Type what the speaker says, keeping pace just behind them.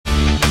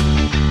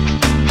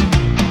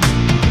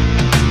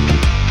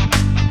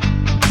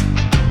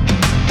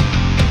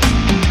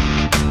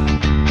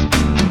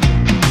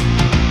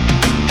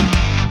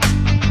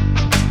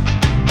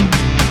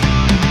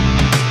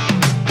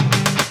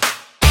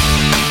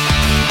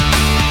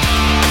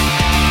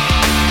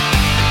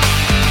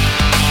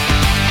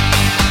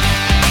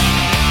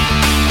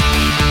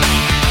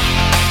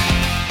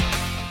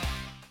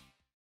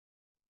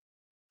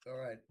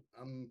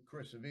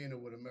Savina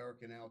with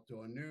American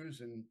Outdoor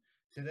News, and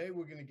today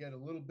we're going to get a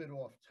little bit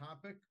off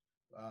topic.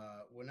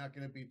 We're not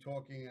going to be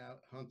talking out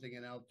hunting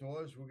and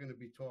outdoors. We're going to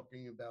be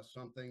talking about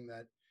something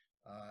that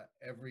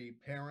every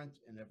parent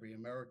and every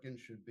American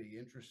should be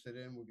interested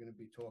in. We're going to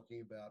be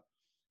talking about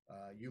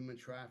human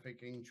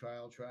trafficking,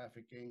 child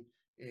trafficking.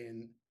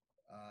 In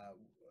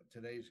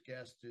today's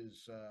guest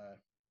has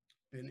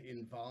been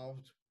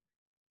involved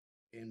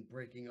in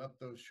breaking up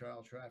those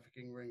child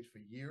trafficking rings for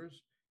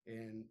years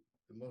in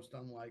the most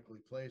unlikely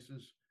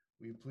places.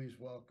 Will you please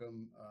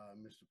welcome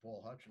Mr.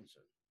 Paul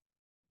Hutchinson?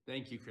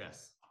 Thank you,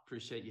 Chris.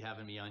 Appreciate you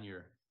having me on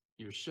your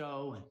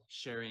show and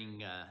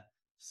sharing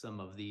some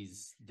of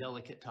these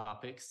delicate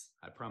topics.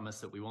 I promise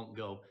that we won't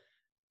go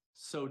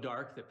so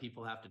dark that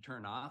people have to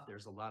turn off.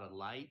 There's a lot of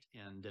light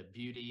and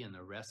beauty in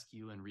the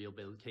rescue and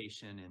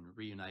rehabilitation and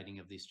reuniting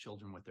of these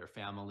children with their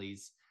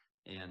families.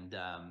 And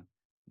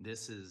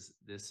this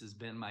has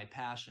been my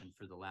passion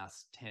for the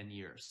last 10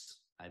 years.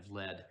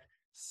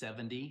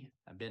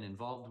 I've been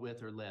involved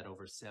with or led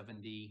over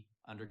 70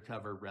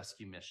 undercover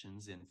rescue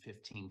missions in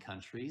 15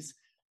 countries,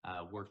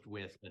 worked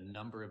with a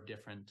number of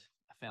different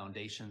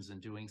foundations in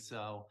doing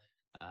so.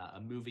 A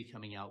movie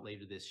coming out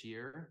later this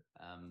year,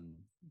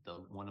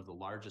 one of the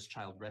largest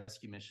child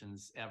rescue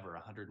missions ever,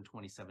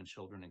 127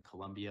 children in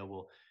Colombia.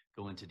 We'll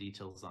go into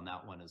details on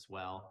that one as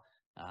well.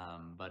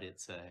 But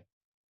it's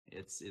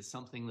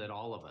something that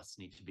all of us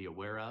need to be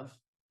aware of,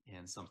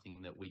 and something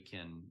that we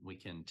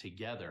can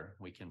together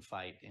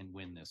fight and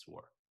win this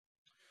war.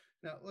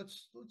 Now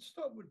let's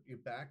start with your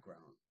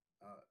background.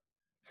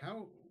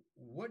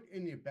 What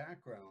in your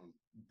background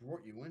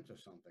brought you into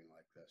something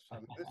like this? I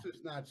mean, this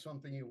is not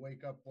something you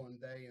wake up one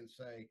day and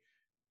say,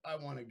 I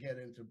want to get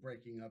into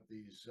breaking up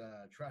these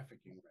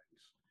trafficking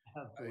rings.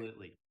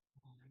 Absolutely.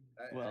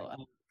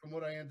 From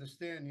what I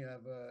understand, you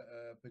have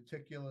a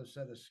particular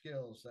set of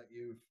skills that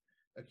you've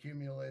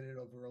accumulated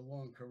over a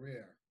long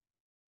career.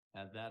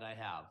 That I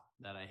have.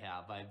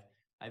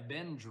 I've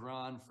been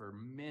drawn for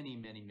many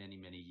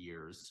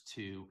years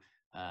to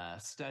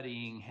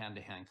studying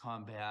hand-to-hand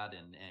combat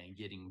and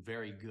getting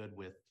very good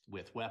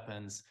with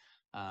weapons.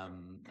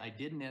 I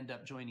didn't end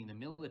up joining the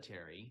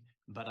military,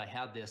 but I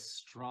had this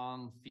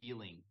strong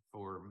feeling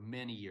for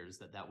many years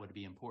that would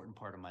be an important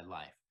part of my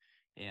life.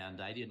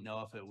 And I didn't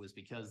know if it was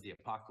because the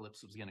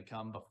apocalypse was going to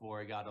come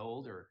before I got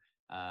old, or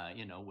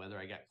whether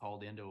I got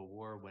called into a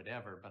war or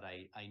whatever, but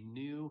I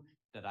knew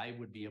that I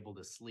would be able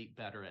to sleep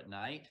better at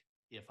night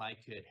if I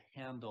could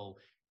handle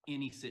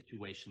any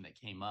situation that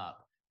came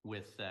up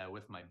with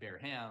my bare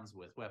hands,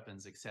 with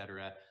weapons,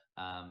 etc.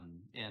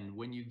 And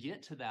when you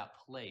get to that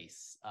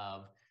place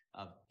of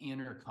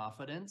inner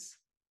confidence,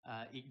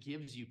 it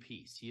gives you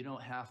peace. You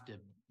don't have to,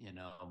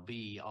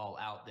 be all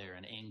out there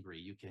and angry.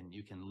 You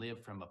can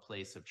live from a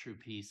place of true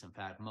peace. In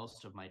fact,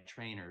 most of my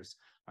trainers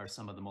are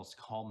some of the most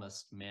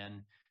calmest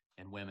men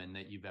and women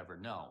that you've ever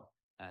known.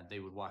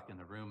 They would walk in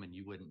the room and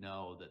you wouldn't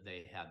know that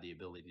they had the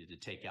ability to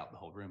take out the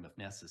whole room if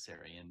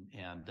necessary.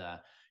 And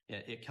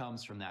it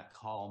comes from that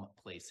calm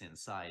place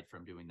inside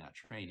from doing that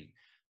training.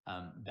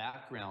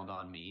 Background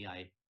on me,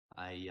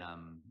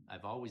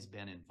 I've always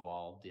been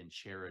involved in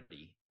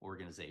charity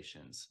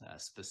organizations,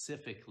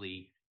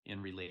 specifically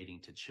in relating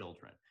to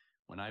children.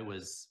 When I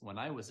was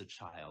a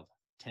child,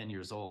 10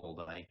 years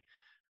old,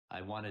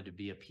 I wanted to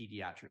be a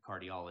pediatric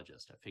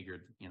cardiologist. I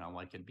figured,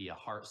 I could be a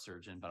heart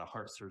surgeon, but a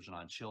heart surgeon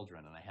on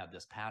children. And I had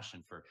this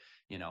passion for,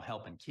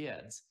 helping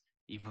kids,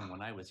 even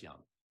when I was young.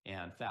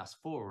 And fast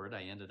forward,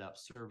 I ended up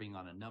serving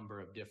on a number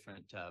of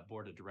different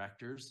board of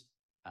directors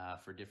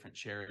for different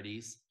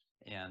charities,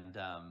 and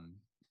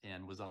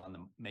was on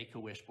the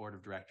Make-A-Wish board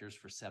of directors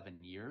for 7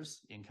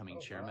 years, incoming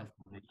chairman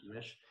for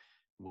Make-A-Wish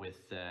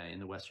in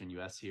the Western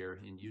US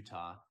here in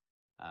Utah,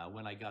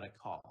 when I got a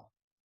call.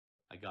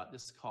 I got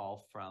this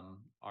call from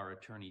our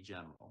Attorney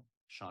General,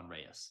 Sean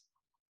Reyes.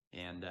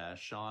 And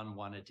Sean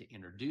wanted to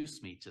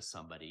introduce me to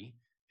somebody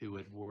who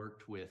had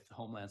worked with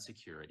Homeland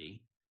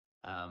Security.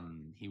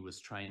 He was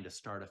trying to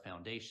start a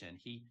foundation.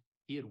 He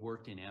had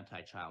worked in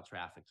anti-child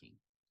trafficking,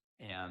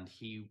 and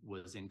he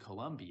was in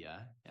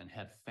Colombia and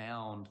had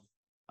found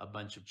a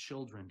bunch of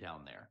children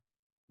down there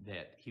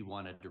that he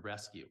wanted to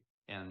rescue.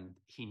 And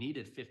he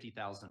needed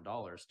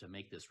 $50,000 to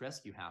make this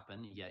rescue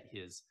happen, yet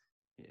his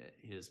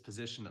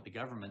position at the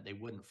government, they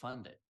wouldn't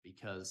fund it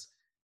because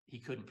he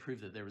couldn't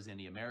prove that there was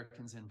any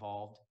Americans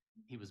involved.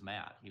 He was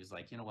mad. He was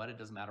like, you know what? It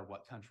doesn't matter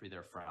what country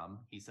they're from.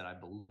 He said, I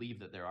believe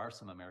that there are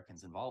some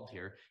Americans involved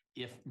here.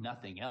 If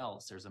nothing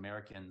else, there's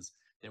Americans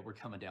that were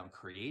coming down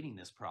creating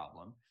this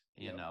problem,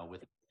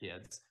 with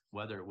kids,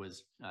 whether it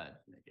was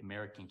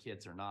American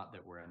kids or not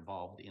that were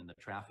involved in the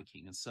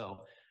trafficking. And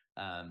so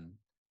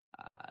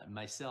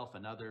myself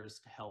and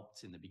others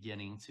helped in the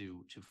beginning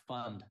to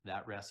fund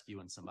that rescue,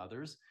 and some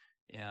others.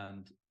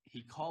 And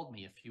he called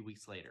me a few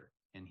weeks later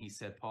and he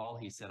said, Paul,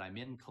 I'm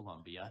in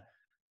Colombia.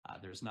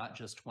 There's not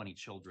just 20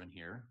 children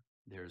here.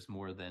 There's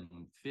more than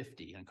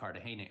 50 in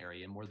Cartagena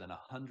area, more than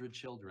 100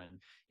 children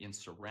in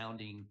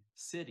surrounding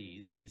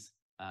cities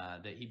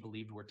that he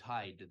believed were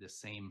tied to the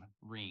same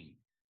ring.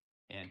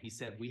 And he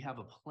said, we have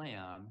a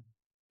plan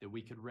that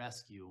we could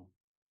rescue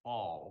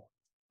all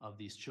of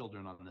these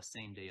children on the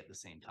same day at the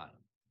same time.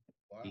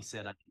 Wow. He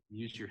said, I can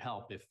use your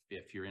help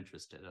if you're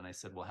interested. And I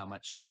said, well, how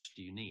much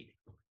do you need?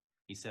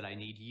 He said, I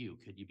need you.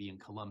 Could you be in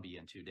Colombia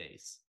in 2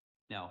 days?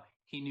 Now,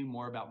 he knew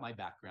more about my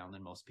background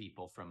than most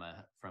people from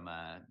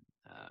a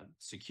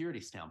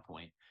security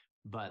standpoint.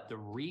 But the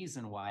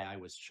reason why I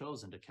was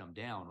chosen to come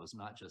down was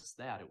not just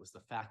that. It was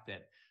the fact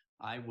that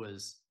I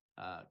was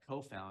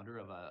co-founder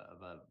of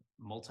a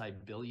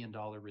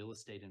multi-billion-dollar real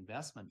estate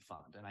investment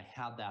fund. And I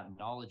had that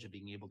knowledge of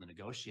being able to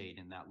negotiate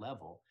in that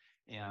level.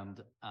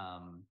 And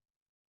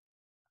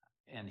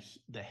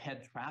the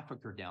head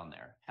trafficker down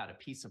there had a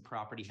piece of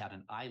property, had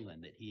an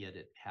island that he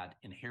had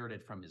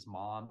inherited from his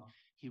mom.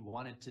 He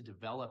wanted to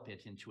develop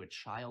it into a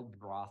child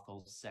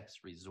brothel sex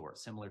resort,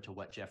 similar to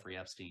what Jeffrey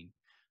Epstein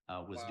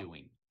was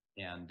doing.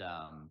 And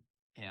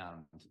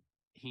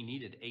he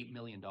needed $8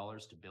 million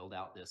to build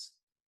out this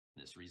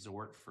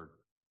resort for,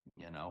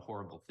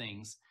 horrible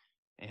things.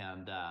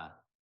 And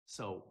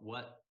so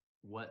what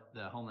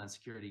the Homeland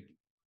Security,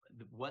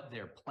 what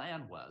their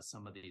plan was,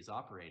 some of these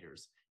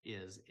operators,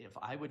 is if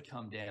I would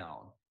come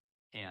down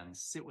and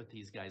sit with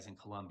these guys in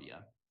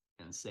Colombia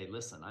and say,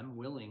 listen, I'm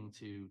willing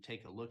to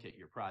take a look at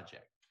your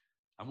project.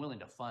 I'm willing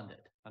to fund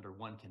it under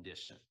one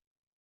condition.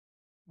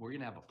 We're going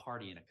to have a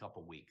party in a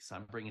couple weeks.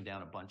 I'm bringing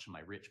down a bunch of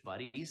my rich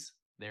buddies.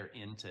 They're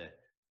into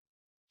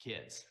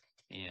kids.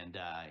 And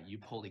you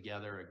pull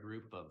together a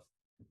group of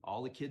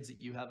all the kids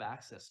that you have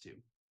access to,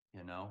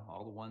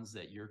 all the ones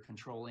that you're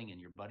controlling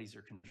and your buddies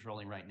are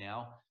controlling right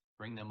now,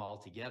 bring them all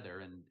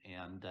together.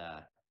 And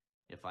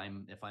if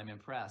I'm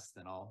impressed,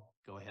 then I'll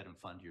go ahead and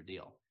fund your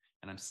deal.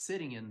 And I'm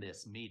sitting in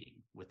this meeting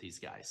with these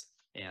guys,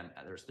 and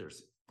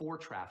there's 4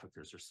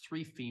 traffickers. There's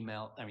 3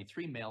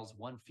 males,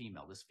 1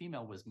 female. This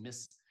female was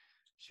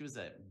she was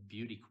a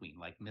beauty queen,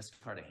 like Miss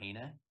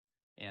Cartagena.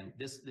 And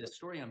this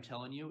story I'm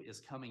telling you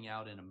is coming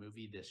out in a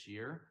movie this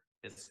year.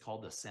 It's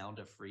called The Sound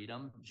of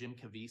Freedom. Jim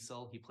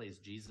Caviezel, he plays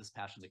Jesus,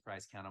 Passion of the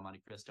Christ, Count of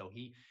Monte Cristo.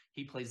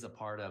 He plays the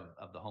part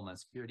of the Homeland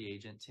Security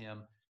agent,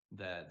 Tim.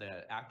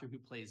 The actor who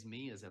plays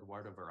me is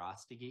Eduardo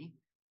Verástegui.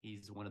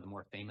 He's one of the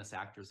more famous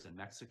actors in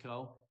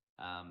Mexico.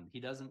 He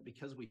doesn't,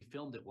 because we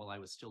filmed it while I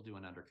was still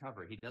doing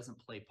Undercover, he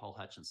doesn't play Paul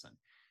Hutchinson.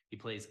 He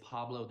plays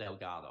Pablo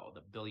Delgado,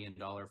 the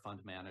billion-dollar fund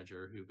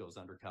manager who goes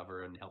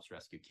undercover and helps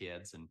rescue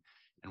kids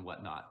and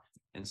whatnot.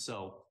 And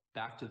so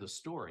back to the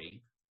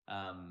story,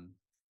 I'm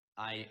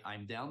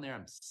down there,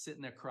 I'm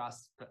sitting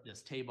across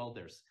this table.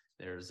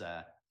 There's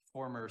a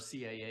former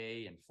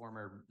CIA and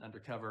former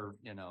undercover,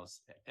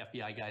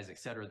 FBI guys, et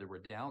cetera, that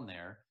were down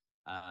there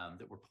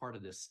that were part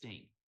of this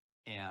sting.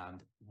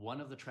 And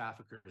one of the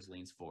traffickers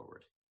leans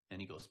forward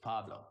and he goes,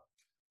 Pablo,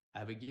 I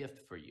have a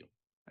gift for you.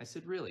 I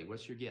said, really?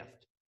 What's your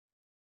gift?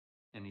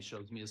 And he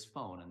shows me his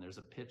phone, and there's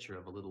a picture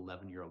of a little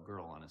 11-year-old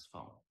girl on his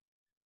phone.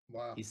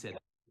 Wow. He said,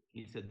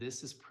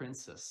 this is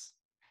Princess.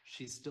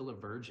 She's still a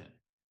virgin.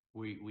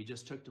 We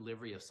just took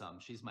delivery of some.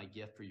 She's my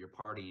gift for your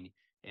party.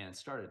 And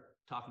started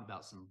talking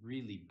about some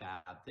really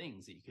bad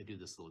things that you could do to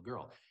this little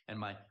girl.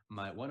 And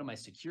one of my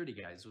security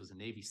guys was a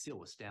Navy SEAL,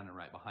 was standing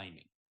right behind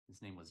me.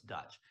 His name was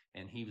Dutch.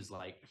 And he was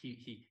like,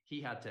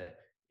 he had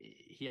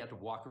to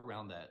walk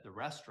around the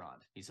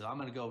restaurant. He said, I'm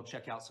going to go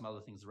check out some other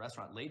things in the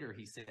restaurant. Later,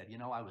 he said,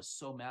 I was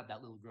so mad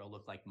that little girl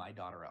looked like my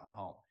daughter at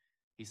home.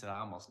 He said, I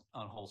almost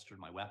unholstered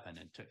my weapon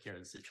and took care of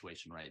the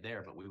situation right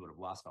there, but we would have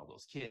lost all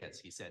those kids.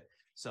 He said,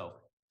 so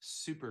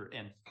super.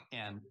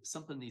 And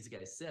something these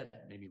guys said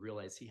made me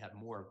realize he had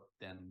more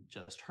than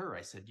just her.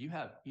 I said,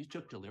 you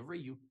took delivery?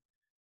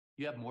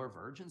 You have more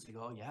virgins? They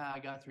go, oh, yeah, I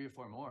got 3 or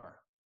 4 more.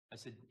 I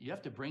said, you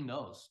have to bring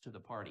those to the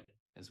party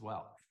as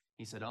well.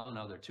 He said, oh,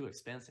 no, they're too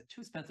expensive.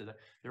 Too expensive.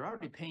 They're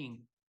already paying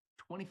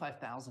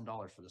 $25,000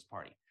 for this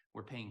party.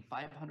 We're paying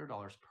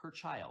 $500 per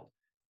child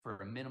for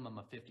a minimum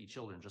of 50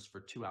 children just for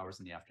 2 hours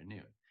in the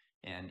afternoon.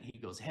 And he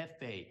goes,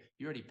 Hefe,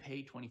 you already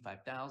paid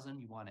 $25,000.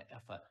 You want to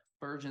F a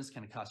virgins,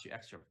 can it cost you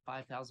extra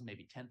 $5,000,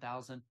 maybe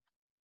 $10,000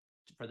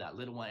 for that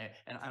little one?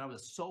 And I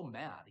was so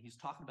mad. He's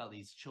talking about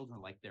these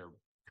children like they're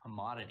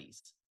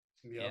commodities.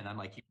 Yep. And I'm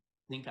like, you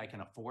think I can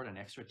afford an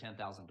extra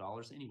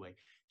 $10,000? Anyway,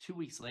 2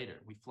 weeks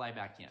later, we fly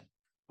back in.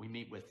 We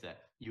meet with the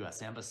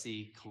U.S.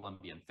 Embassy,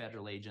 Colombian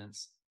federal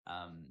agents.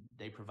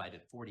 They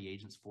provided 40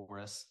 agents for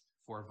us.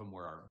 4 of them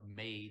were our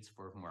maids,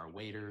 4 of them were our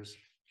waiters,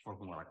 4 of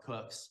them were our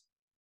cooks.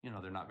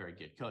 They're not very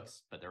good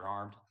cooks, but they're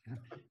armed.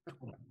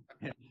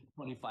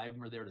 25 of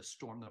them are there to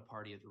storm the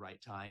party at the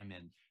right time.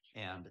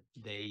 And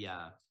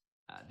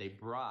they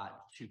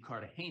brought to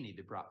Cartagena,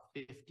 they brought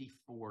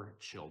 54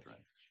 children.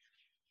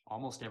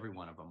 Almost every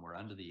one of them were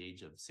under the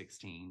age of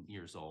 16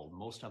 years old.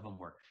 Most of them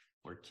were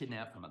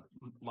kidnapped a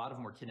lot of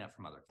them were kidnapped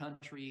from other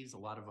countries. A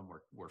lot of them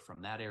were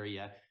from that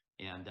area.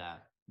 And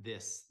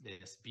this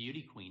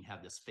beauty queen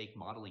had this fake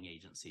modeling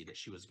agency that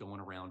she was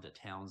going around to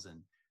towns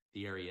in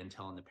the area and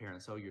telling the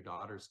parents, oh, your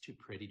daughter's too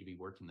pretty to be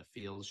working the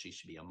fields. She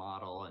should be a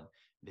model. And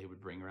they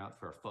would bring her out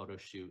for a photo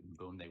shoot and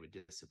boom, they would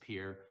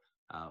disappear.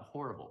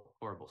 Horrible,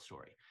 horrible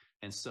story.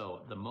 And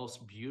so the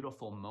most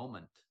beautiful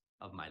moment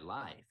of my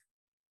life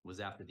was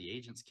after the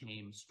agents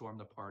came, stormed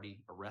the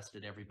party,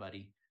 arrested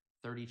everybody.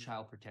 30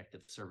 child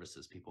protective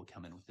services people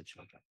come in with the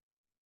children.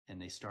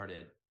 And they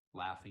started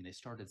laughing. They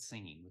started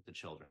singing with the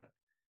children.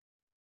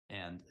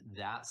 And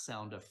that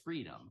sound of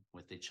freedom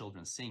with the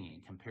children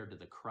singing compared to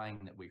the crying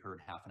that we heard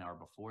half an hour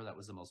before, that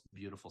was the most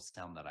beautiful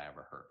sound that I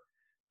ever heard.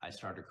 I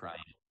started crying.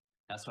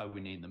 That's why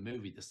we named the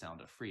movie The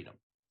Sound of Freedom.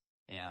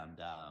 And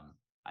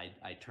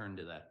I turned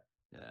to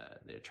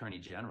the attorney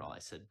general. I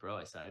said, bro,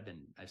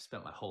 I've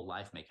spent my whole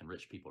life making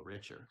rich people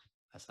richer.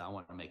 I said, I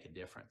want to make a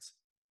difference.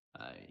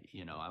 I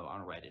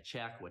want to write a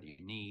check. What do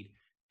you need?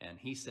 And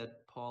he said,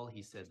 Paul,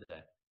 he said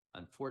that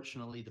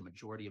unfortunately, the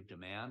majority of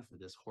demand for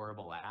this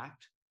horrible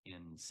act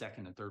in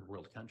second and third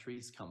world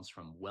countries comes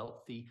from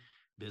wealthy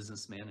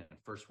businessmen in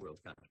first world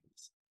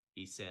countries.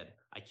 He said,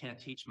 I can't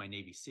teach my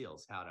Navy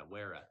SEALs how to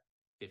wear a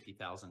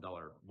 $50,000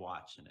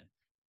 watch and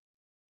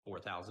a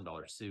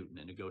 $4,000 suit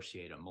and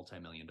negotiate a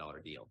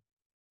multi-million-dollar deal.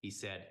 He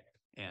said,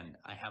 and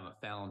I haven't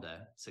found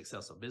a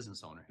successful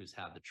business owner who's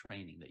had the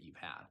training that you've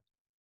had.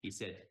 He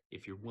said,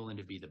 if you're willing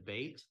to be the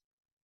bait,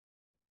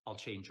 I'll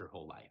change your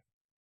whole life.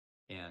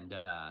 And,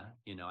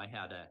 I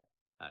had a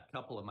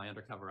couple of my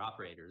undercover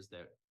operators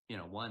that,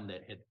 one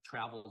that had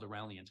traveled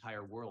around the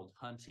entire world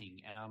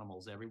hunting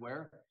animals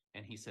everywhere.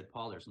 And he said,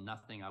 Paul, there's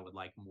nothing I would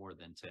like more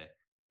than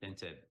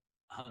to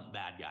hunt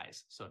bad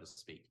guys, so to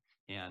speak.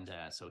 And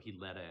so he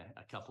led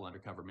a couple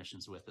undercover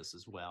missions with us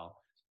as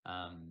well.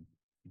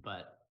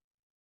 But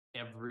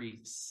every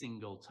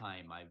single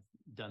time I've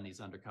done these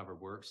undercover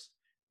works,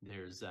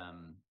 there's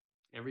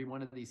every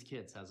one of these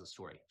kids has a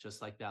story,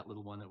 just like that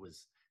little one that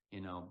was,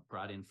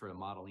 brought in for a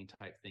modeling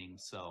type thing.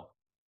 So,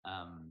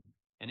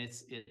 and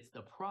it's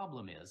the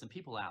problem is, and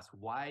people ask,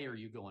 why are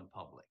you going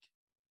public?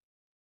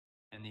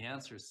 And the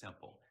answer is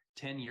simple.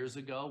 10 years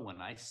ago,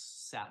 when I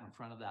sat in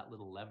front of that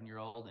little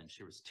 11-year-old and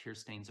she was tear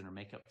stains in her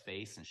makeup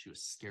face and she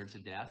was scared to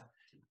death,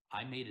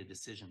 I made a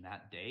decision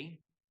that day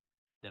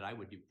that I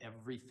would do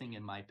everything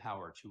in my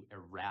power to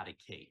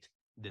eradicate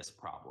this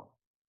problem.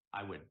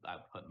 I'd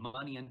put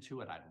money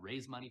into it. I'd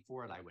raise money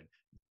for it. I would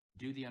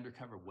do the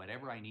undercover,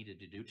 whatever I needed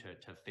to do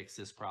to fix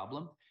this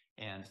problem.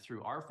 And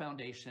through our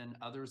foundation,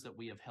 others that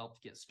we have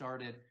helped get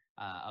started,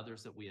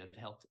 others that we have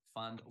helped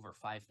fund, over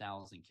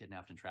 5,000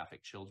 kidnapped and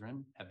trafficked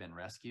children have been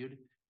rescued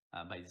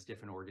by these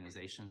different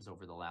organizations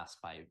over the last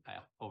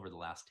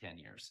 10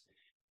 years.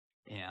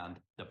 And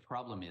the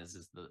problem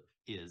is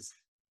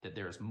that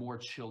there's more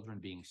children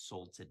being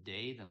sold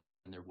today than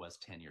there was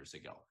 10 years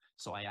ago.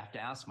 So I have to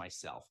ask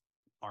myself,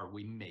 are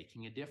we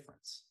making a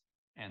difference?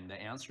 And the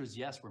answer is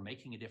yes, we're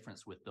making a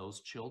difference with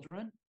those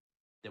children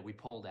that we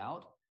pulled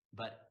out.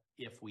 But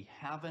if we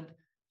haven't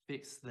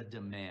fixed the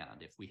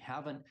demand, if we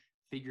haven't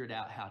figured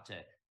out how to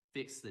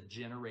fix the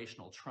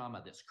generational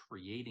trauma that's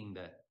creating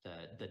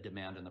the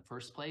demand in the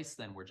first place,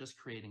 then we're just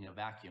creating a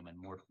vacuum and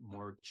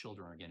more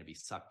children are going to be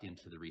sucked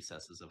into the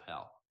recesses of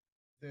hell.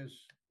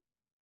 There's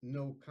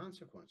no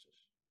consequences.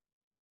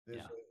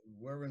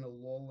 We're in a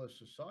lawless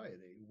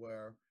society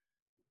where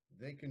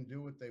they can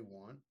do what they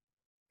want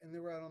and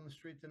they're out on the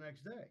street the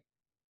next day.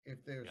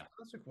 If there's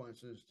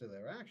consequences to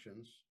their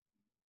actions,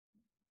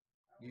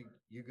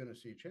 you're going to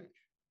see change.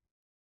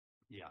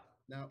 Yeah.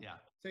 Now,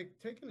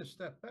 taking a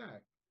step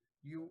back,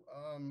 you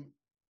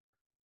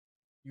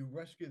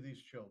rescue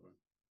these children.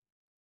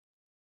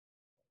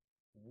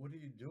 What do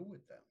you do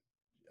with them?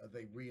 Are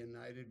they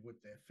reunited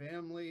with their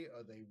family?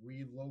 Are they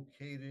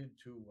relocated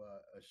to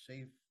a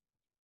safe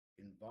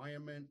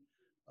environment?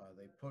 Are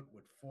they put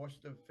with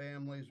foster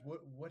families?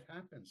 What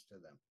happens to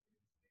them?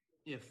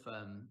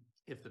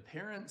 If the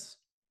parents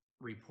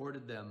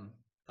reported them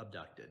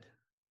abducted,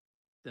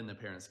 then the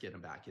parents get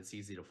them back. It's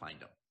easy to find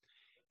them.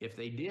 If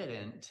they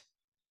didn't,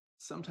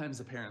 sometimes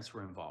the parents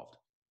were involved.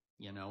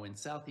 In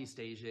Southeast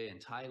Asia, in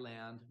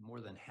Thailand,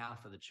 more than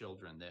half of the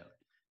children that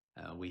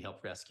we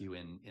helped rescue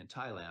in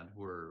Thailand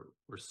were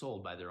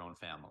sold by their own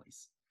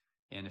families.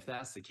 And if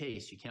that's the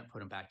case, you can't put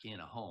them back in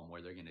a home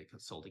where they're going to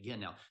get sold again.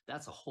 Now,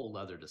 that's a whole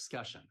other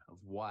discussion of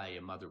why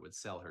a mother would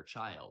sell her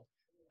child.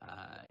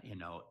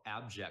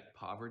 Abject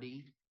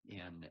poverty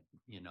and,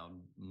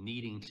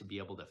 needing to be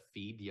able to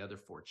feed the other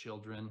 4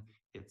 children.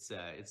 It's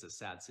a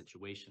sad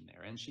situation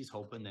there. And she's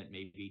hoping that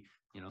maybe,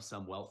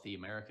 some wealthy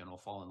American will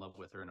fall in love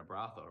with her in a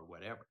brothel or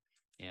whatever,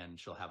 and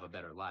she'll have a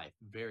better life.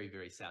 Very,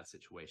 very sad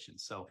situation.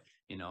 So,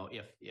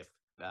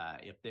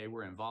 if they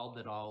were involved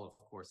at all,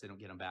 of course, they don't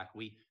get them back.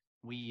 We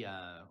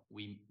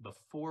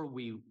before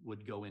we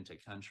would go into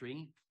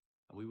country,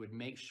 we would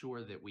make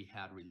sure that we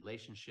had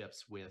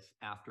relationships with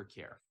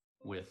aftercare,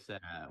 with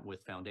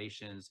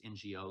foundations,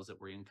 NGOs that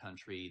were in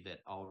country that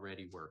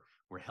already were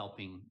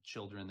helping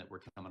children that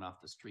were coming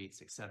off the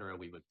streets, et cetera.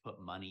 We would put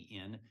money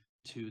in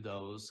to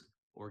those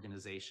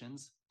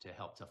organizations to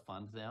help to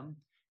fund them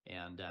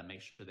and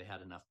make sure they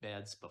had enough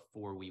beds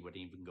before we would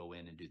even go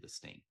in and do the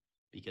sting.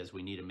 Because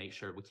we need to make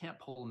sure we can't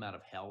pull them out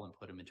of hell and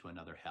put them into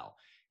another hell.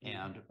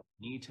 And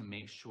we need to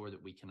make sure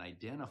that we can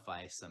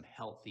identify some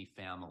healthy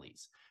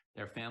families.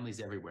 There are families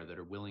everywhere that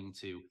are willing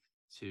to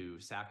to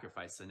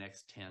sacrifice the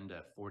next 10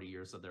 to 40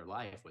 years of their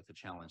life with a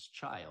challenged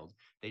child.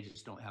 They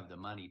just don't have the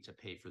money to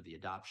pay for the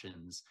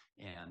adoptions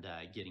and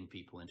getting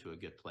people into a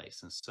good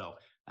place. And so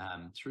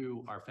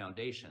through our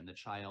foundation, the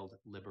Child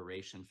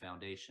Liberation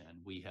Foundation,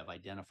 we have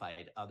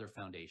identified other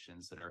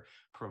foundations that are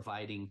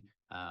providing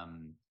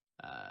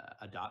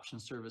adoption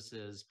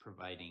services,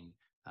 providing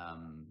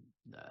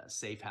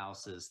safe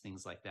houses,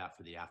 things like that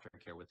for the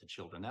aftercare with the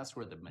children. That's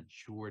where the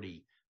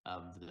majority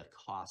of the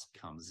cost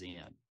comes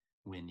in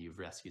when you've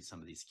rescued some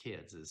of these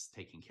kids, is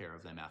taking care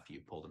of them after you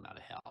pulled them out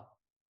of hell.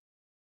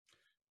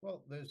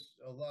 Well, there's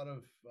a lot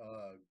of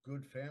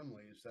good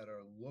families that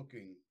are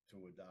looking to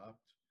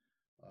adopt.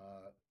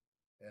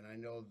 And I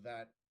know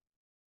that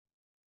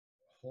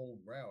whole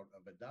route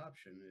of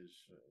adoption is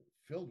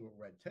filled with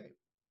red tape.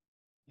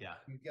 Yeah.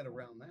 You get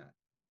around that.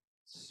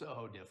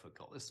 So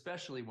difficult,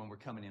 especially when we're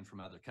coming in from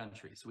other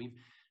countries.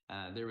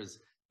 There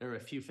were a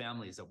few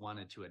families that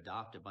wanted to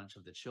adopt a bunch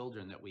of the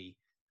children that we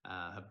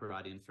have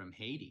brought in from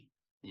Haiti.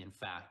 In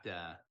fact,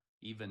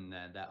 even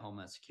that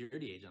Homeland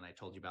Security agent I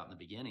told you about in the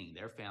beginning,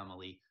 their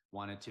family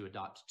wanted to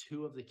adopt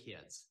 2 of the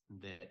kids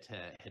that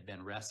had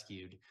been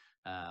rescued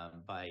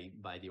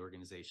by the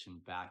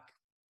organization back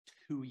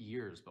 2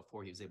 years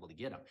before he was able to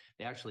get them.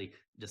 They actually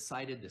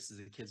decided this is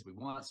the kids we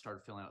want,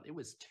 started filling out. It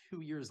was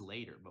 2 years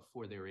later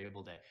before they were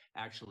able to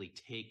actually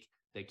take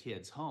the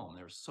kids home.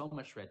 There was so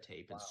much red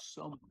tape and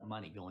so much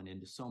money going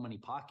into so many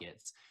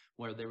pockets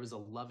where there was a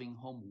loving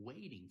home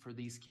waiting for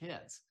these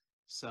kids.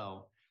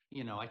 So,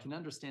 I can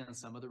understand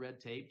some of the red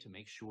tape to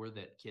make sure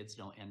that kids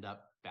don't end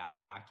up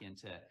back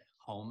into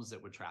homes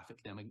that would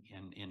traffic them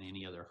in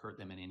any other, hurt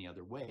them in any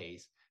other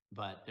ways,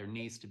 but there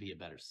needs to be a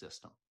better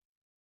system.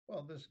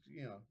 Well,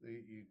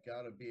 you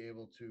got to be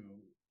able to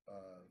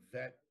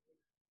vet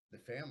the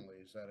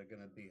families that are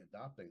going to be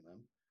adopting them.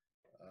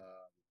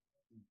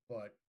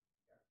 But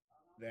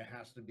there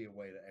has to be a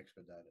way to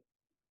expedite it.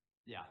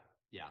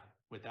 Yeah.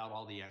 Without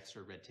all the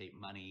extra red tape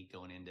money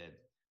going into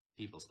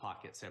people's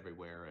pockets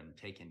everywhere and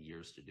taking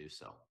years to do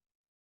so.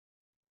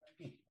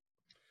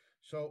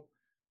 So,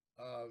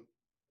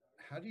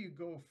 how do you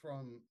go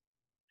from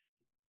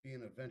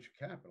being a venture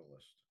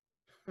capitalist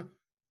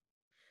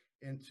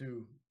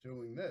into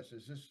doing this?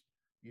 Is this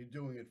you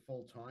doing it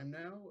full time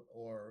now,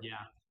 or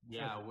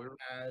we're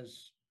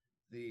as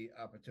the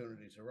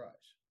opportunities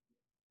arise?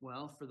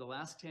 Well, for the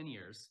last 10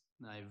 years,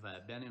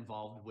 I've been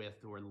involved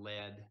with or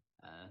led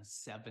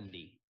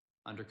 70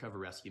 undercover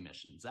rescue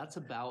missions. That's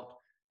about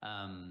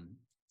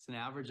it's an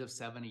average of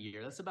 7 a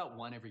year. That's about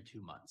 1 every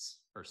 2 months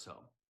or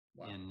so.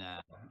 Wow.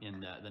 In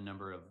the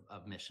number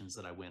of missions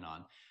that I went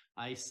on.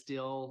 I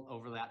still,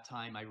 over that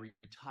time, I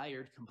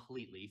retired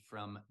completely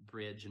from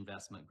Bridge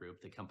Investment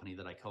Group, the company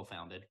that I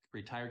co-founded,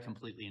 retired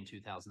completely in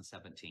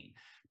 2017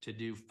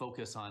 to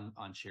focus on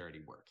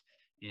charity work.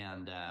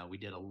 And we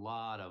did a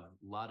lot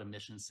of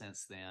missions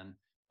since then.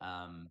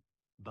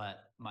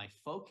 But my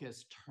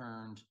focus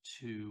turned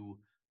to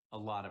a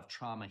lot of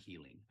trauma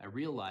healing. I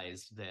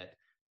realized that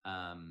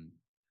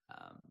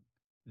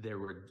there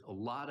were a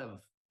lot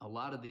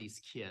of these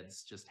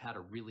kids just had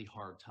a really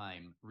hard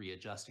time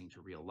readjusting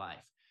to real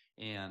life.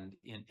 And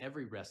in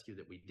every rescue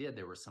that we did,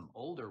 there were some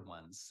older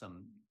ones,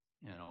 some,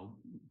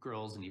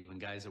 girls and even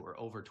guys that were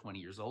over 20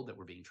 years old that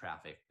were being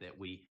trafficked that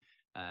we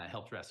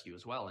helped rescue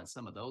as well. And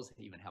some of those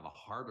even have a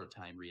harder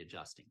time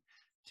readjusting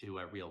to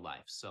real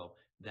life. So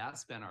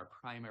that's been our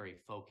primary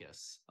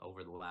focus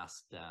over the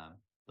last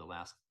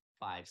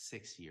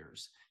 5-6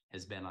 years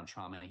has been on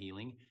trauma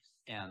healing.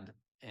 And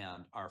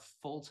our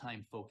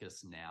full-time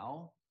focus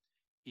now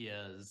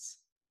is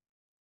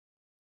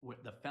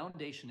the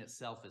foundation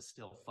itself is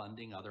still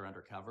funding other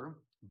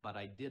undercover, but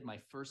I did my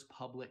first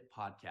public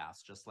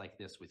podcast just like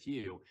this with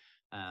you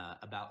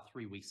about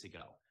 3 weeks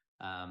ago.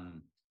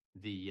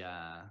 The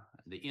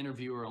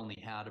interviewer only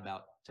had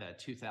about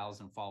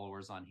 2,000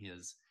 followers on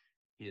his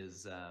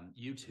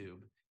YouTube,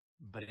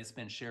 but it's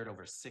been shared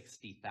over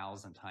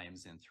 60,000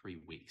 times in 3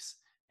 weeks.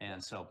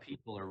 And so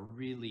people are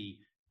really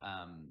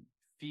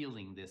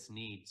feeling this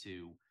need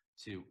to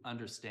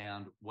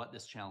understand what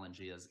this challenge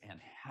is and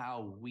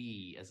how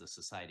we as a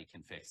society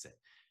can fix it.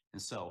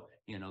 And so,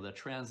 the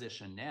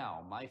transition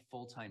now, my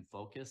full-time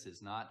focus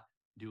is not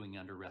doing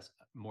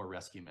more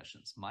rescue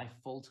missions. My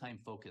full-time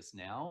focus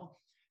now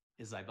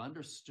is I've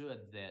understood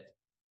that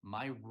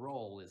my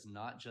role is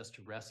not just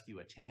to rescue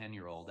a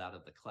 10-year-old out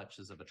of the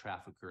clutches of a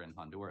trafficker in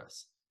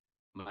Honduras.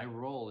 My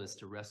role is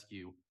to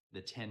rescue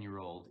the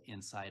 10-year-old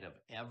inside of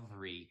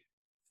every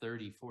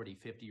 30, 40,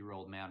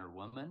 50-year-old man or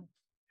woman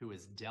who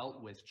has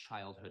dealt with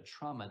childhood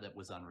trauma that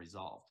was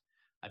unresolved.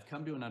 I've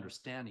come to an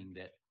understanding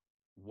that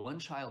one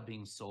child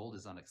being sold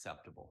is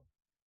unacceptable.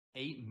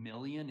 8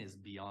 million is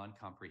beyond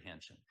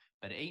comprehension,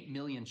 but 8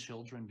 million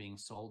children being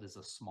sold is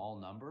a small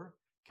number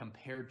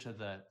compared to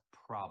the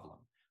problem.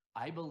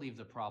 I believe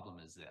the problem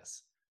is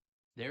this.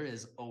 There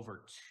is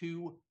over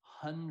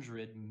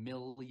 200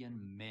 million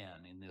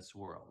men in this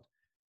world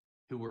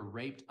who were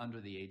raped under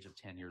the age of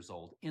 10 years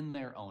old in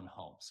their own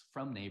homes,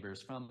 from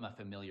neighbors, from a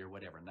familiar,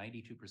 whatever,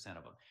 92%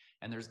 of them.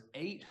 And there's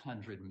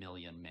 800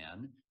 million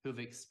men who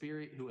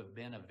have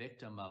been a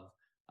victim of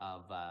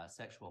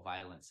sexual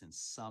violence in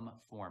some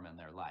form in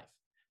their life.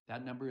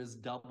 That number is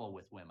double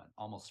with women.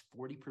 Almost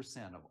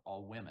 40% of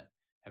all women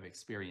have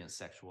experienced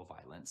sexual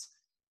violence,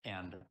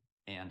 and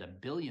 1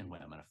 billion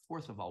women, a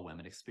fourth of all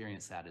women,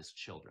 experience that as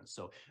children.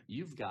 So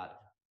you've got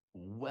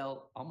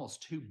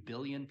almost 2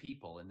 billion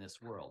people in this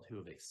world who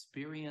have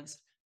experienced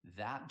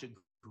that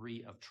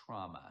degree of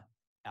trauma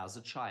as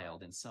a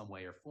child in some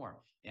way or form.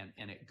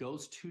 And it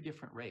goes two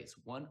different ways.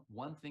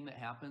 One thing that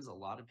happens, a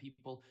lot of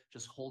people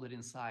just hold it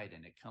inside,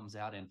 and it comes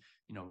out in,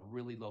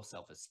 really low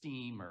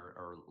self-esteem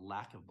or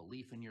lack of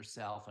belief in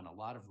yourself, and a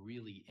lot of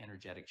really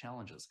energetic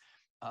challenges.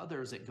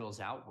 Others, it goes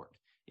outward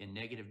in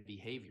negative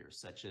behaviors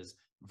such as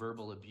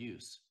verbal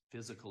abuse,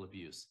 physical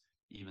abuse,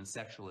 even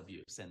sexual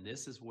abuse. And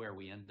this is where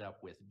we end up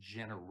with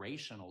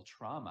generational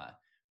trauma,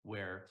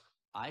 where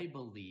I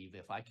believe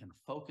if I can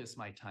focus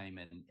my time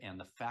and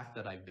the fact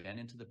that I've been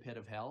into the pit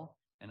of hell,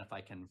 and if I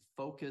can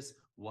focus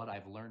what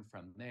I've learned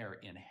from there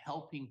in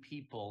helping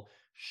people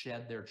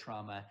shed their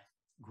trauma,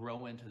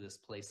 grow into this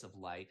place of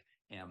light,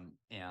 and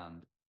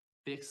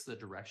fix the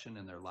direction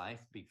in their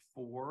life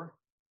before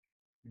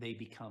they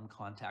become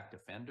contact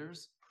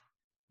offenders,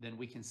 then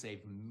we can save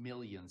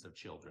millions of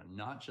children,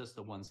 not just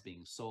the ones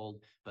being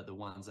sold, but the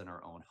ones in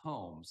our own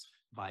homes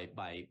by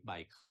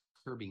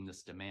curbing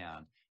this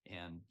demand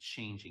and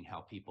changing how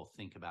people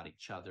think about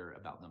each other,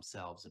 about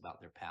themselves, about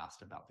their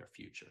past, about their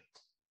future.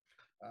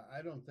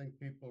 I don't think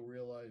people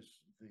realize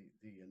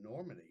the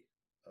enormity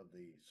of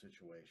the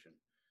situation,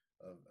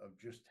 of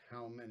just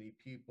how many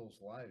people's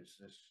lives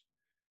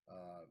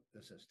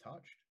this has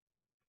touched.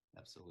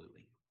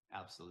 Absolutely.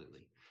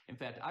 Absolutely. In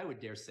fact, I would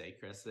dare say,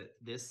 Chris, that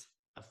this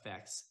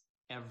affects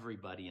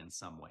everybody in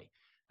some way.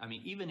 I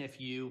mean, even if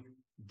you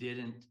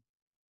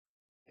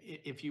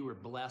were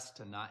blessed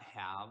to not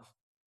have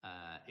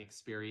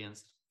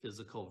experienced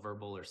physical,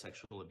 verbal, or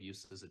sexual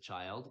abuse as a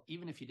child,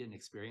 even if you didn't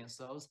experience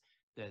those,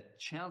 that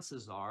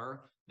chances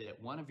are that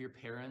one of your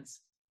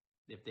parents,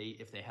 if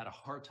they had a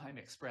hard time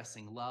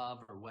expressing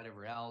love or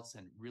whatever else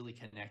and really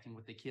connecting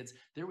with the kids,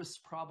 there was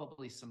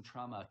probably some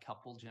trauma a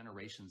couple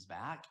generations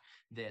back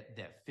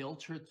that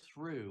filtered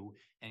through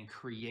and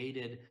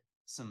created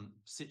some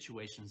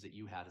situations that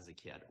you had as a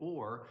kid,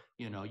 or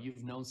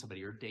you've known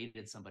somebody or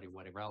dated somebody,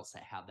 whatever else,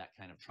 that had that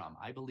kind of trauma.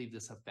 I believe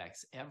this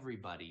affects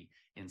everybody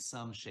in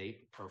some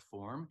shape or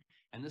form,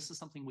 and this is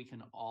something we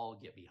can all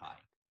get behind.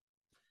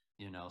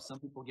 Some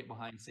people get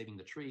behind saving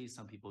the trees,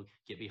 some people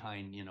get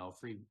behind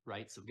free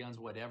rights of guns,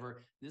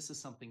 whatever. This is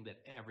something that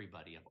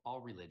everybody of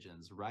all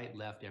religions, right,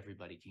 left,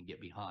 everybody can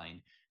get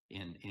behind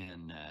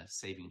in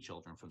saving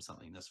children from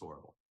something this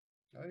horrible.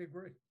 I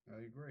agree.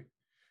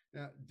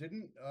 Now,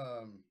 didn't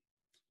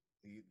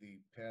the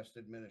past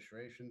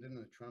administration, didn't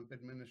the Trump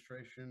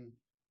administration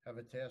have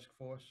a task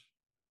force?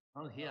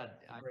 Oh, yeah.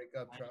 To break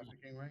up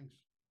trafficking rings?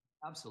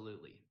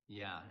 Absolutely.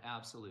 Yeah,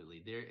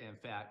 absolutely. In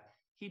fact,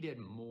 he did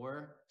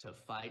more to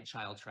fight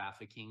child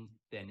trafficking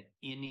than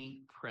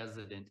any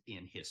president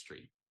in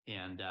history.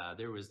 And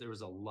there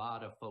was a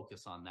lot of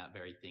focus on that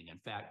very thing. In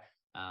fact,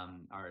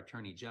 our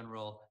attorney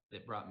general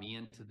that brought me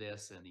into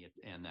this,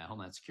 and the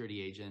Homeland Security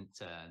agent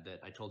that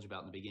I told you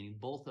about in the beginning,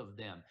 both of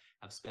them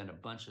have spent a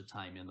bunch of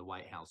time in the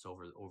White House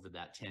over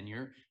that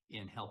tenure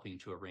in helping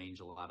to arrange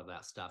a lot of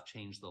that stuff,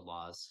 change the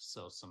laws.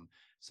 So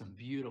some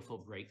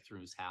beautiful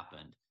breakthroughs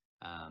happened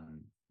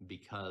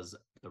because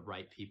the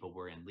right people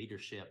were in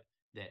leadership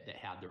that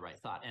had the right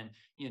thought. And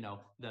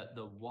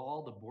the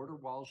border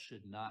wall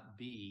should not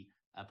be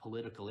a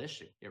political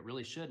issue. It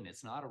really shouldn't.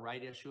 It's not a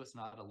right issue. It's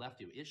not a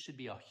left issue. It should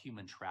be a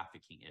human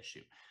trafficking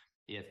issue.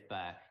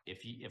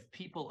 If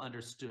people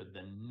understood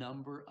the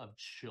number of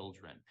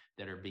children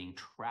that are being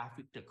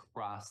trafficked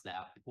across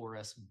that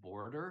porous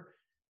border,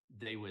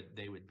 they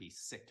would be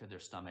sick to their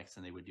stomachs,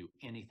 and they would do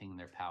anything in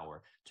their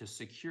power to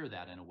secure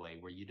that in a way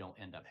where you don't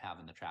end up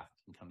having the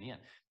trafficking come in.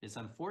 It's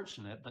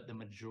unfortunate, but the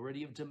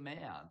majority of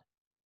demand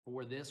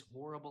for this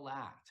horrible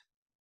act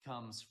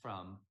comes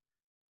from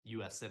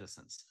U.S.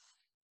 citizens.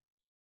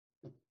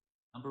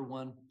 Number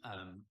one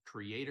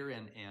creator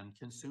and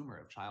consumer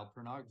of child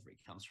pornography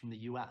comes from the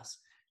U.S.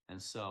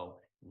 And so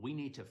we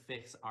need to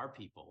fix our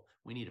people.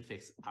 We need to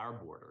fix our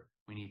border.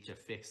 We need to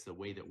fix the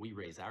way that we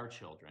raise our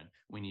children.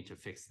 We need to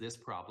fix this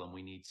problem.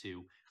 We need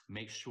to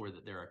make sure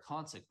that there are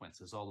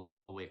consequences all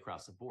the way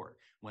across the board.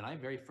 When I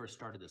very first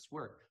started this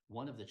work,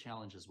 one of the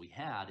challenges we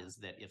had is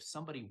that if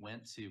somebody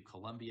went to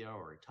Colombia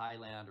or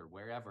Thailand or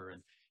wherever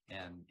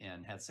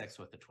and had sex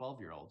with a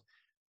 12-year-old,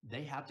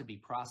 they had to be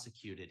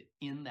prosecuted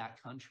in that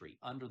country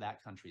under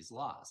that country's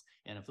laws.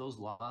 And if those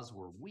laws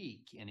were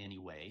weak in any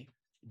way,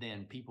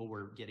 then people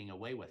were getting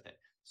away with it.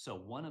 So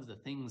one of the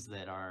things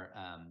that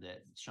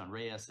that Sean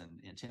Reyes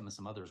and Tim and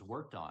some others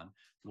worked on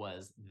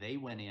was they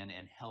went in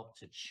and helped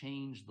to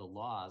change the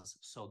laws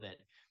so that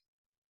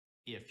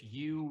if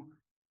you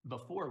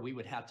before we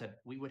would have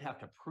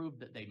to prove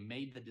that they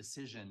made the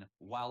decision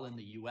while in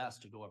the US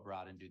to go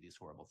abroad and do these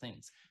horrible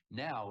things.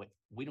 Now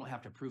we don't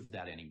have to prove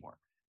that anymore.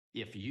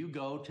 If you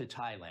go to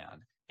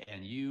Thailand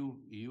and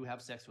you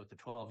have sex with a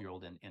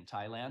 12-year-old in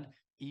Thailand,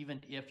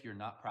 even if you're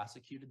not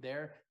prosecuted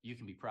there, you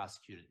can be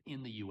prosecuted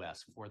in the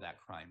US for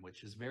that crime,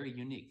 which is very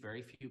unique.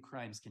 Very few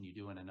crimes can you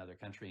do in another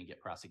country and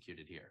get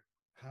prosecuted here.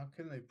 How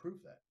can they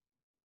prove that?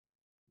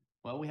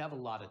 Well, we have a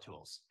lot of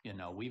tools. You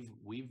know, we've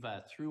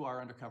through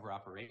our undercover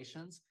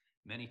operations,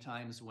 many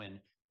times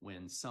when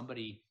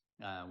somebody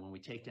when we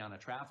take down a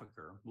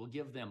trafficker, we'll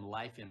give them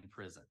life in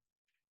prison,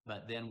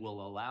 but then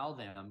we'll allow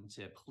them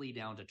to plea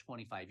down to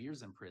 25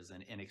 years in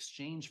prison in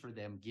exchange for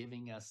them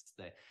giving us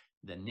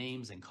the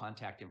names and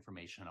contact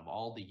information of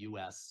all the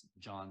U.S.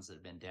 Johns that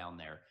have been down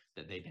there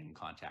that they've been in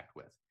contact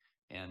with.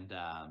 And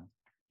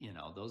you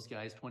know, those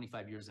guys,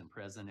 25 years in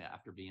prison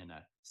after being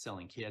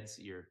selling kids,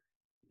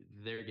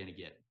 they're going to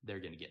get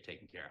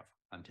taken care of.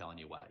 I'm telling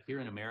you what. Here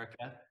in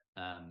America,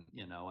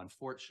 you know,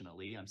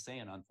 unfortunately, I'm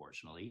saying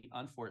unfortunately,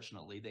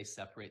 they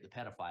separate the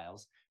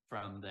pedophiles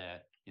from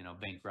the, you know,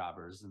 bank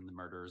robbers and the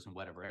murderers and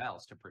whatever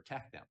else to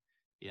protect them.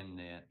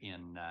 In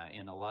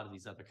a lot of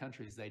these other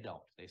countries, they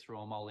don't. They throw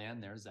them all in.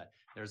 There's a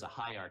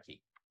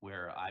hierarchy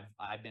where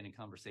I've been in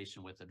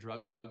conversation with a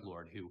drug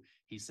lord who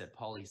he said,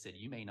 Paul, he said,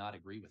 you may not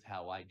agree with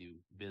how I do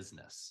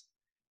business.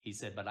 He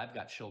said, but I've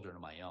got children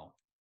of my own.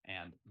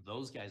 And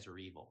those guys are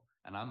evil,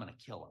 and I'm going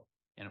to kill them.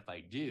 And if I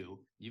do,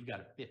 you've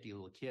got 50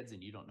 little kids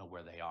and you don't know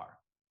where they are.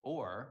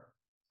 Or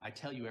I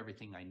tell you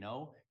everything I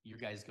know. You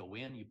guys go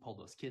in, you pull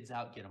those kids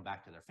out, get them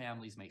back to their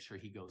families, make sure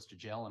he goes to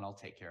jail, and I'll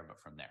take care of it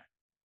from there.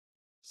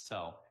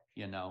 So,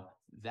 you know,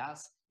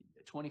 that's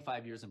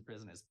 25 years in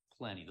prison is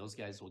plenty. Those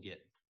guys will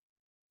get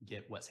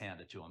what's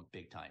handed to them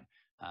big time.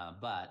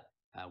 But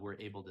we're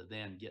able to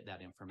then get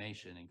that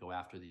information and go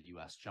after the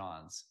U.S.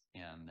 Johns,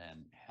 and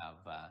then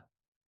have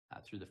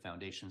through the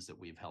foundations that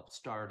we've helped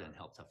start and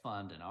helped to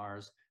fund and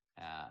ours,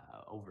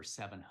 over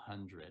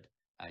 700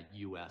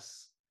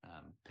 U.S.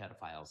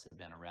 Pedophiles have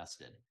been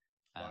arrested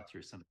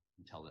through some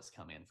intel that's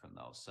come in from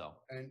those. So,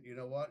 and you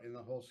know what? In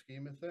the whole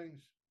scheme of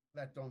things,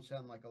 that don't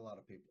sound like a lot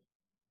of people.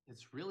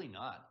 It's really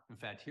not. In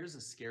fact, here's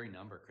a scary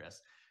number,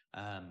 Chris.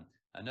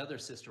 Another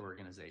sister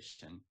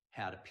organization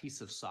had a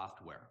piece of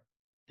software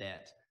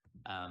that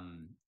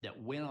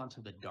went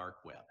onto the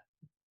dark web.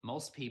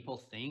 Most people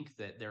think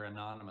that they're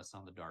anonymous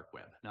on the dark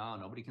web. No,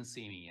 nobody can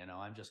see me. You know,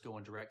 I'm just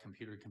going direct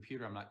computer to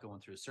computer. I'm not going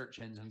through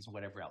search engines and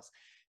whatever else.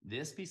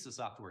 This piece of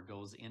software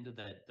goes into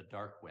the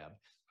dark web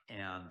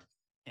and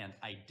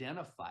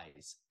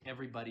identifies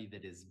everybody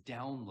that is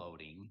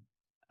downloading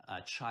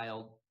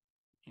child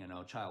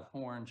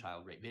porn,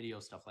 child rape video,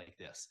 stuff like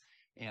this.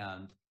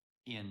 And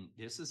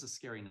this is a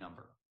scary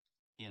number.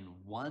 In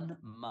 1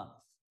 month,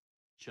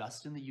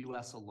 just in the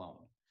US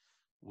alone,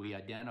 we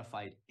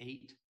identified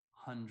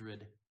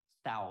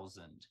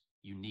 800,000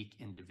 unique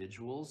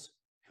individuals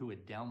who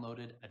had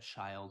downloaded a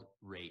child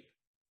rape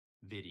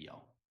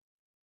video.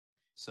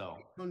 So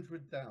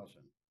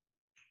 800,000.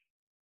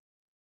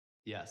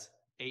 Yes,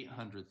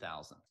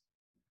 800,000.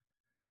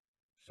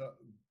 So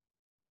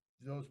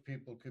those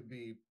people could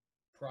be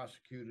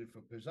prosecuted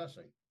for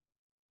possessing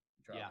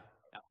child. Yeah,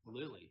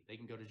 absolutely. They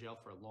can go to jail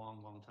for a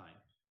long, long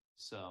time.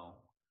 So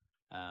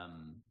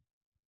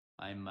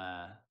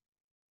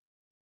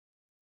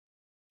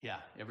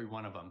every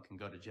one of them can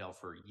go to jail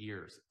for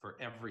years for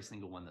every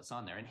single one that's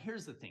on there. And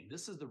here's the thing.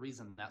 This is the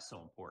reason that's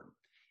so important,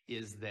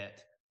 is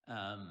that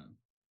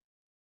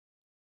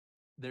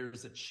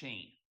there's a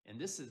chain. And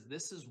this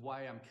is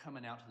why I'm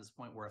coming out to this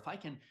point where if I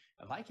can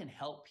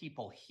help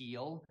people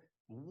heal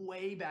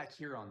way back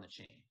here on the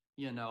chain,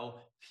 you know,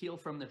 heal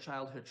from the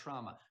childhood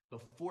trauma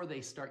before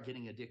they start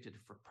getting addicted to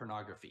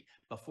pornography,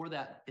 before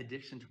that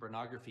addiction to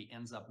pornography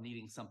ends up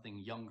needing something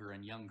younger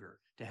and younger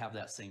to have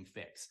that same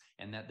fix.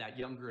 And that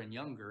younger and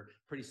younger,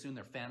 pretty soon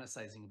they're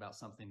fantasizing about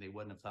something they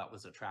wouldn't have thought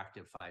was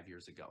attractive 5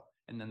 years ago.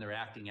 And then they're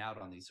acting out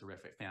on these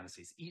horrific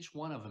fantasies. Each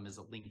one of them is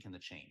a link in the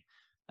chain.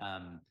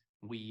 The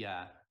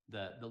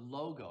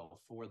logo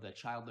for the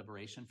Child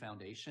Liberation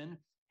Foundation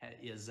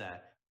is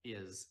a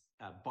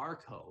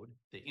barcode,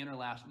 the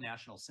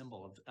international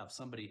symbol of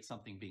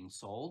something being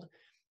sold,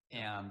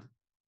 and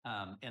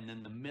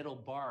then the middle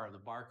bar of the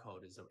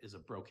barcode is a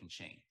broken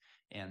chain,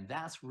 and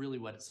that's really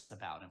what it's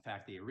about. In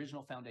fact, the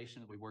original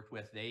foundation that we worked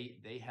with,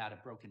 they had a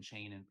broken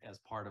chain as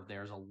part of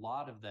theirs. A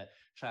lot of the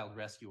child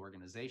rescue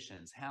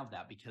organizations have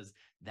that because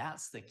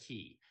that's the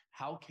key.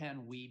 How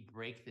can we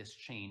break this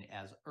chain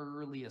as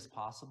early as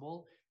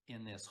possible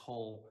in this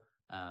whole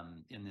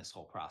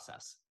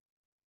process?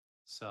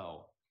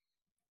 So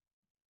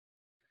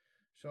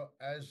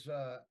as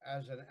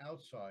an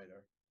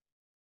outsider,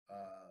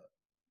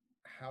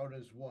 how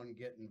does one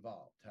get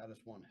involved? How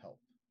does one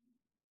help?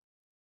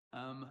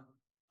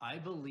 I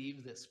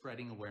believe that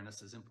spreading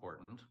awareness is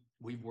important.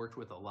 We've worked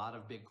with a lot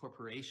of big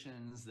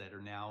corporations that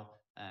are now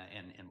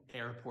and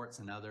airports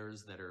and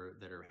others that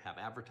have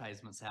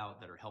advertisements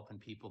out that are helping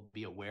people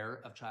be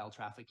aware of child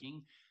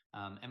trafficking.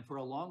 And for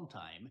a long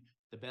time,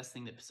 the best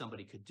thing that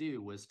somebody could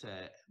do was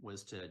to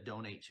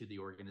donate to the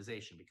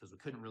organization, because we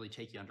couldn't really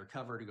take you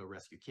undercover to go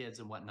rescue kids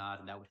and whatnot,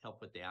 and that would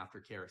help with the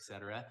aftercare, et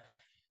cetera.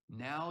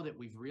 Now that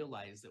we've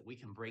realized that we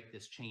can break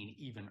this chain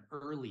even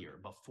earlier,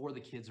 before the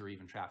kids are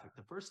even trafficked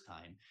the first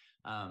time,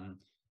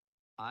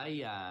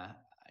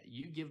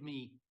 you give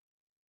me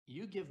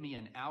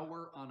an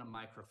hour on a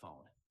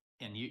microphone,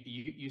 and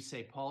you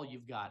say, Paul,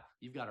 you've got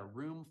a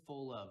room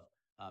full of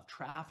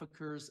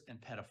traffickers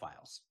and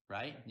pedophiles,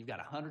 right? You've got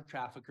 100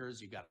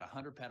 traffickers, you've got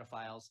 100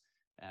 pedophiles,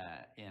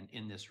 and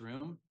in this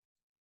room,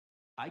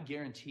 I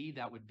guarantee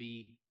that would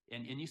be,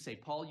 and you say,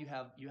 Paul, you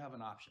have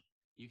an option.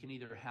 You can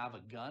either have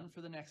a gun for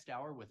the next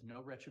hour with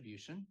no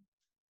retribution,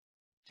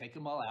 take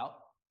them all out.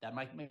 That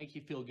might make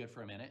you feel good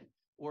for a minute,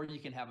 or you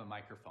can have a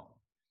microphone.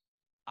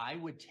 I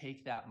would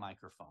take that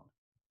microphone,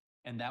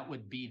 and that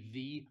would be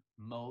the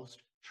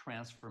most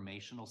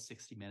transformational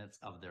 60 minutes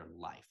of their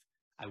life.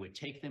 I would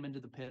take them into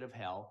the pit of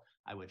hell.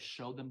 I would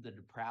show them the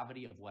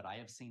depravity of what I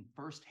have seen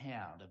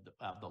firsthand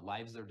of the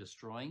lives they're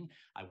destroying.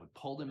 I would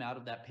pull them out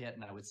of that pit,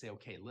 and I would say,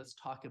 okay, let's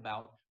talk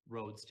about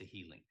roads to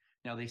healing.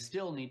 Now, they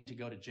still need to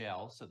go to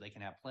jail so they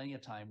can have plenty of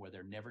time where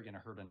they're never going to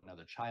hurt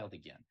another child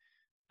again.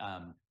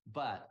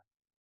 But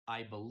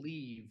I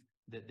believe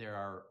that there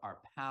are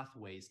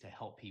pathways to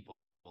help people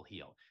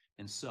heal.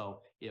 And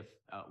so if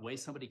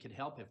ways somebody could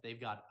help, if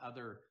they've got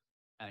other,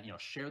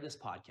 share this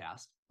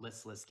podcast,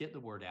 let's get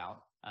the word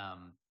out,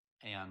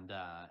 and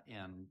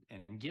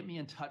get me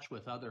in touch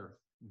with other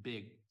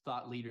big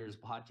thought leaders,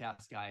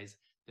 podcast guys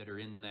that are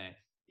in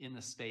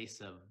the space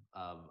of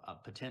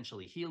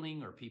potentially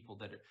healing, or people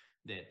that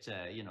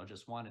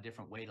just want a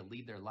different way to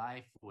lead their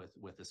life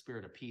with the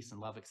spirit of peace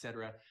and love,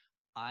 etc.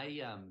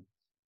 I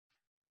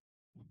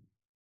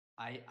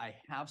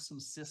have some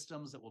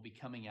systems that will be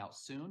coming out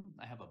soon.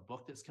 I have a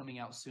book that's coming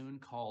out soon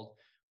called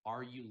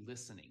Are You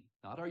Listening?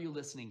 Not Are You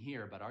Listening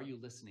Here, but Are You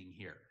Listening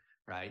Here,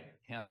 right?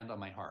 Hand on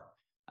my heart.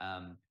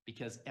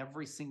 Because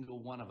every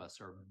single one of us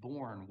are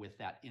born with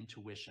that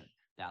intuition,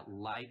 that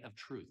light of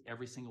truth,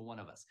 every single one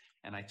of us.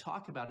 And I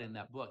talk about in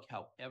that book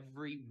how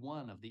every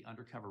one of the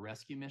undercover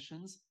rescue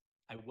missions,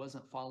 I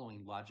wasn't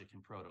following logic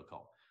and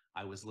protocol.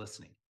 I was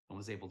listening and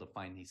was able to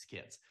find these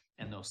kids.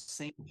 And those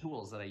same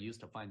tools that I use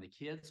to find the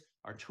kids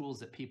are tools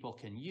that people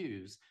can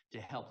use to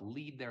help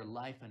lead their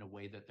life in a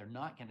way that they're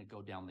not going to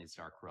go down these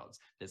dark roads,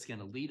 that's going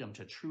to lead them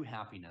to true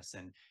happiness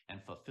and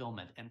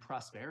fulfillment and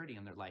prosperity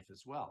in their life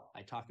as well.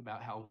 I talk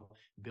about how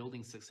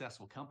building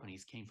successful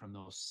companies came from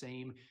those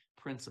same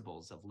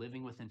principles of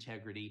living with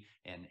integrity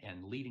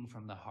and leading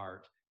from the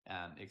heart,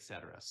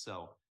 etc.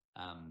 So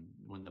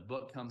when the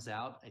book comes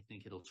out, I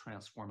think it'll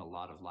transform a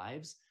lot of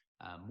lives.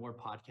 More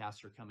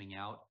podcasts are coming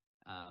out.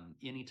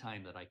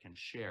 Anytime that I can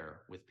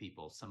share with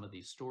people some of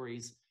these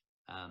stories,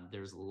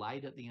 there's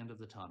light at the end of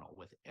the tunnel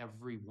with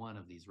every one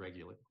of these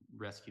regular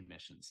rescue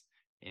missions.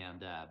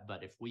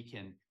 But if we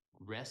can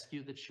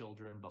rescue the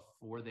children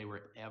before they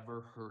were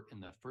ever hurt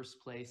in the first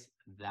place,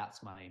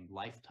 that's my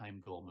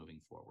lifetime goal moving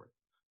forward.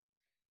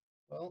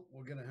 Well,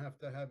 we're going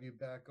to have you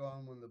back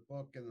on when the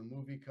book and the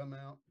movie come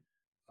out.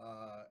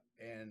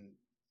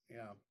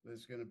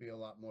 There's going to be a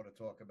lot more to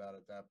talk about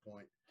at that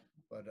point.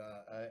 But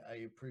I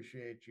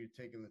appreciate you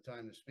taking the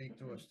time to speak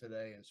to us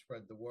today and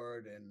spread the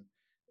word, and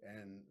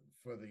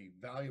for the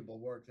valuable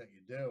work that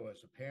you do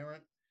as a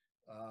parent.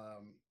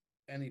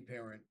 Any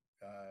parent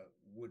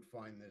would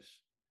find this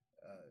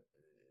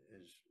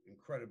is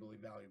incredibly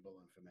valuable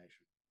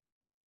information.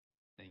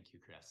 Thank you,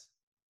 Chris.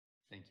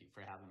 Thank you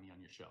for having me on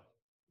your show.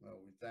 Well,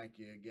 we thank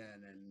you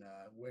again. And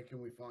where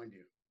can we find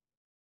you?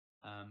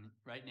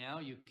 Right now,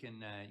 you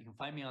can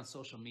find me on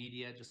social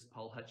media, just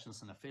Paul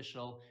Hutchinson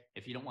Official.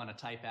 If you don't want to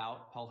type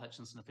out Paul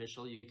Hutchinson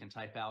Official, you can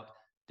type out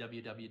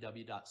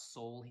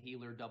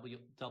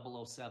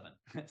www.soulhealer007,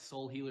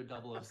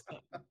 soulhealer007.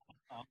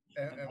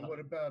 And what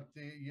about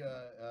you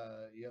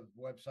have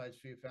websites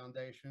for your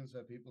foundations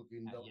that people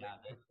can donate?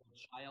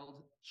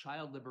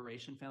 Child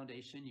Liberation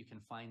Foundation. You can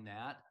find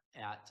that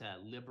at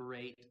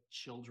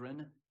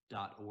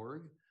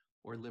liberatechildren.org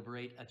or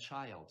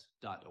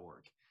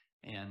liberateachild.org.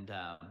 And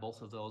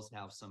both of those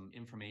have some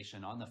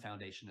information on the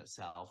foundation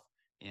itself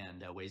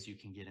and ways you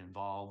can get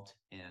involved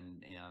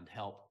and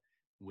help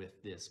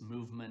with this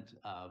movement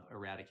of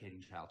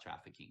eradicating child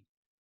trafficking.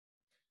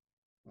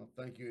 Well,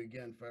 thank you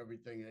again for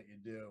everything that you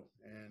do.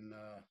 And,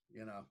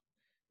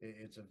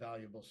 it's a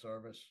valuable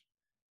service,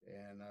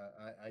 and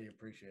I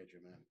appreciate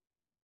you, man.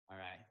 All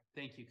right.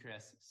 Thank you,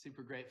 Chris.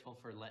 Super grateful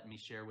for letting me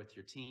share with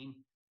your team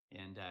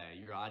and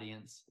your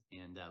audience,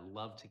 and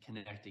love to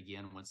connect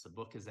again once the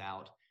book is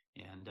out.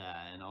 And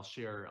I'll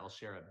share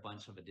a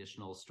bunch of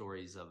additional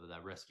stories of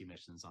the rescue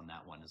missions on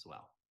that one as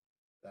well.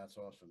 That's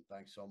awesome.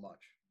 Thanks so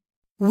much.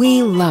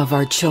 We love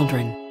our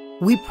children.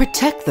 We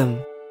protect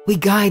them. We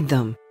guide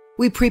them.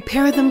 We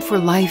prepare them for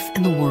life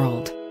in the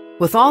world.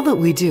 With all that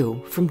we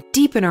do, from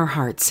deep in our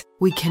hearts,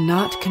 we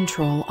cannot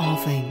control all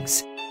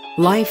things.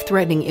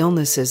 Life-threatening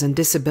illnesses and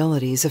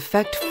disabilities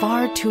affect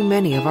far too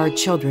many of our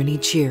children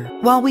each year.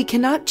 While we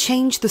cannot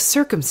change the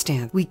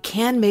circumstance, we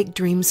can make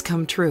dreams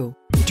come true.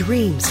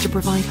 Dreams to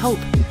provide hope,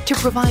 to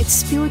provide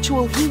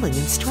spiritual healing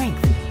and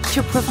strength,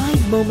 to provide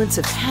moments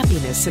of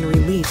happiness and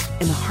relief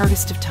in the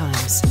hardest of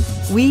times.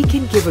 We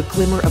can give a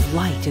glimmer of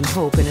light and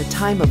hope in a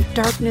time of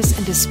darkness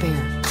and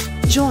despair.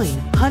 Join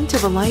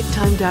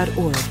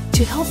huntofalifetime.org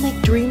to help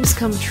make dreams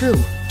come true,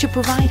 to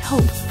provide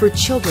hope for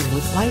children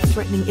with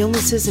life-threatening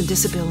illnesses and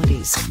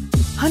disabilities.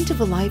 Hunt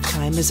of a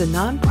Lifetime is a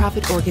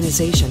nonprofit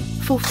organization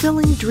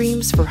fulfilling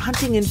dreams for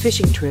hunting and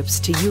fishing trips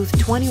to youth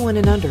 21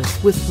 and under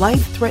with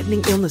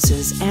life-threatening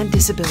illnesses and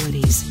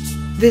disabilities.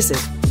 Visit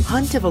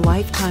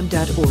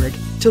huntofalifetime.org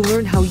to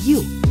learn how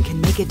you can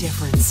make a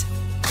difference.